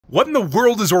What in the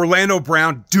world is Orlando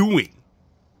Brown doing?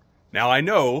 Now, I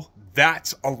know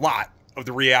that's a lot of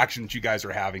the reaction that you guys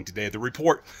are having today. The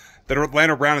report that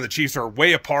Orlando Brown and the Chiefs are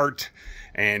way apart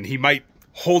and he might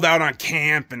hold out on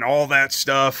camp and all that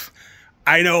stuff.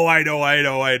 I know.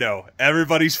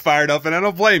 Everybody's fired up, and I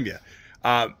don't blame you.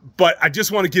 But I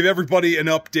just want to give everybody an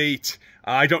update.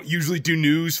 I don't usually do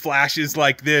news flashes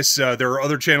like this. There are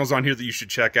other channels on here that you should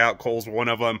check out. Cole's one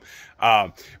of them.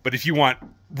 But if you want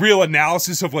real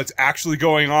analysis of what's actually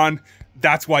going on,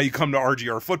 that's why you come to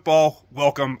RGR Football.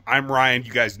 Welcome. I'm Ryan.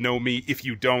 You guys know me. If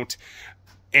you don't,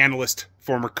 analyst,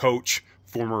 former coach,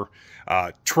 former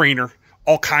trainer,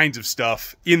 all kinds of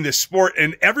stuff in this sport.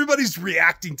 And everybody's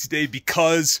reacting today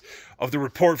because of the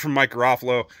report from Mike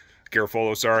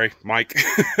Garafolo, sorry, Mike.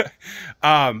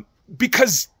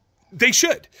 Because they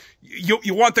should.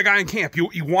 You want the guy in camp.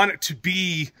 You want it to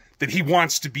be that he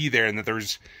wants to be there and that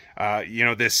there's,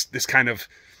 this kind of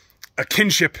a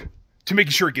kinship to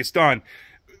making sure it gets done.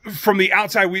 From the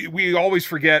outside, we always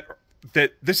forget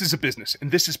that this is a business,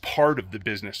 and this is part of the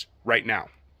business right now.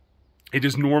 It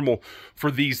is normal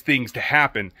for these things to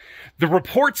happen. The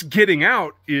reports getting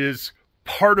out is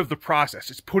part of the process.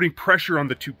 It's putting pressure on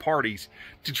the two parties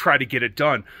to try to get it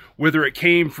done. Whether it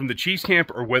came from the Chiefs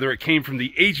camp or whether it came from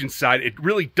the agent side, it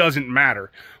really doesn't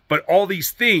matter. But all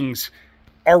these things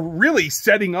are really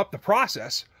setting up the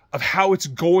process of how it's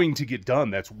going to get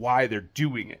done. That's why they're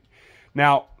doing it.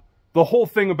 Now, the whole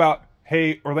thing about,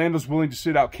 hey, Orlando's willing to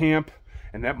sit out camp,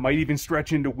 and that might even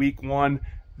stretch into week one,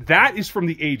 that is from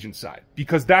the agent side,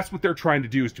 because that's what they're trying to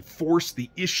do, is to force the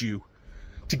issue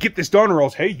to get this done, or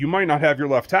else, hey, you might not have your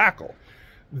left tackle.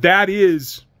 That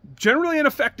is generally an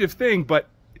effective thing, but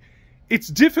it's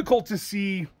difficult to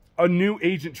see a new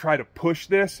agent try to push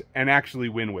this and actually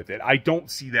win with it. I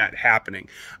don't see that happening.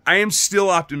 I am still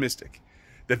optimistic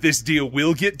that this deal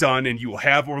will get done and you will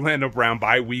have Orlando Brown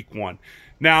by week one.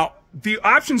 Now, the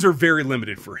options are very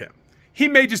limited for him. He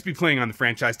may just be playing on the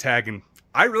franchise tag, and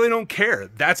I really don't care.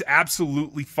 That's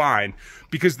absolutely fine,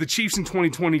 because the Chiefs in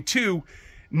 2022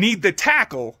 need the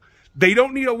tackle. They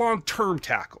don't need a long-term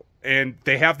tackle, and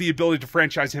they have the ability to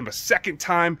franchise him a second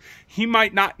time. He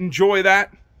might not enjoy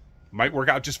that. Might work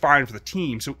out just fine for the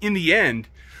team. So in the end,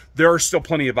 there are still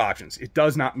plenty of options. It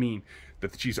does not mean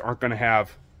that the Chiefs aren't going to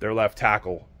have their left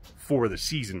tackle for the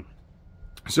season.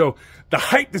 So the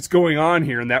hype that's going on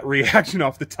here and that reaction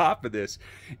off the top of this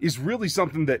is really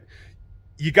something that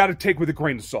you got to take with a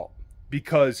grain of salt,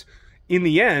 because in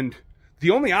the end,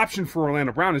 the only option for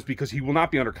Orlando Brown is because he will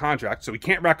not be under contract, so he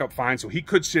can't rack up fines, so he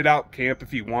could sit out camp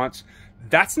if he wants.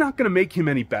 That's not going to make him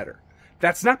any better.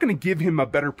 That's not going to give him a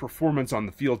better performance on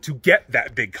the field to get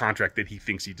that big contract that he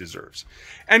thinks he deserves.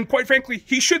 And quite frankly,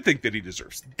 he should think that he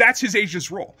deserves. That's his agent's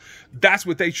role. That's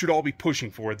what they should all be pushing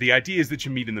for. The idea is that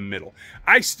you meet in the middle.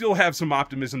 I still have some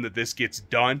optimism that this gets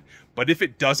done, but if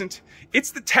it doesn't, it's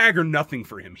the tag or nothing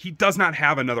for him. He does not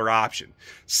have another option.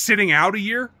 Sitting out a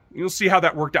year, you'll see how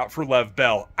that worked out for Lev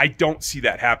Bell. I don't see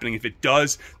that happening. If it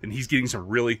does, then he's getting some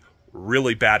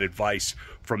really bad advice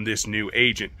from this new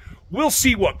agent. We'll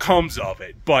see what comes of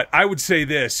it, but I would say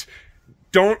this: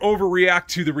 don't overreact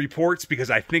to the reports, because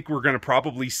I think we're going to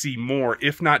probably see more,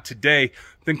 if not today,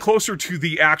 then closer to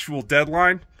the actual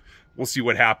deadline. We'll see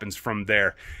what happens from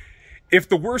there. If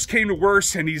the worst came to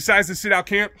worst and he decides to sit out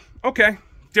camp, okay,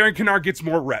 Darren Kennard gets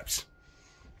more reps.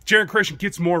 Jaron Christian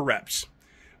gets more reps.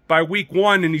 By week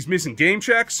one and he's missing game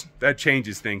checks, that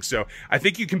changes things. So I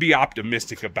think you can be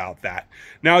optimistic about that.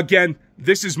 Now, again,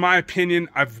 this is my opinion.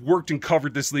 I've worked and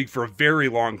covered this league for a very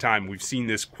long time. We've seen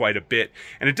this quite a bit.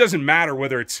 And it doesn't matter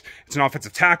whether it's an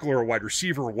offensive tackle or a wide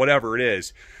receiver or whatever it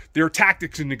is. There are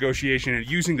tactics in negotiation, and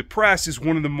using the press is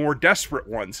one of the more desperate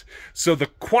ones. So the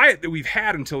quiet that we've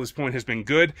had until this point has been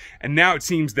good. And now it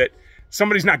seems that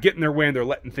somebody's not getting their way and they're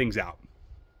letting things out.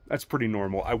 That's pretty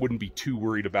normal. I wouldn't be too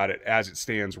worried about it as it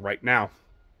stands right now.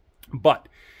 But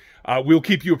we'll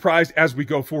keep you apprised as we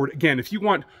go forward. Again, if you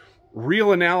want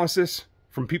real analysis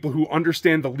from people who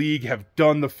understand the league, have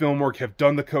done the film work, have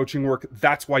done the coaching work,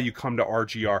 that's why you come to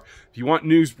RGR. If you want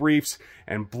news briefs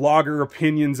and blogger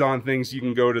opinions on things, you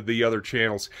can go to the other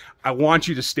channels. I want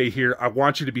you to stay here. I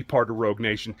want you to be part of Rogue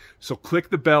Nation. So click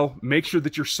the bell, make sure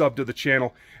that you're subbed to the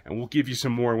channel, and we'll give you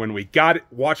some more when we got it.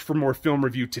 Watch for more film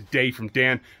review today from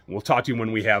Dan, and we'll talk to you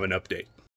when we have an update.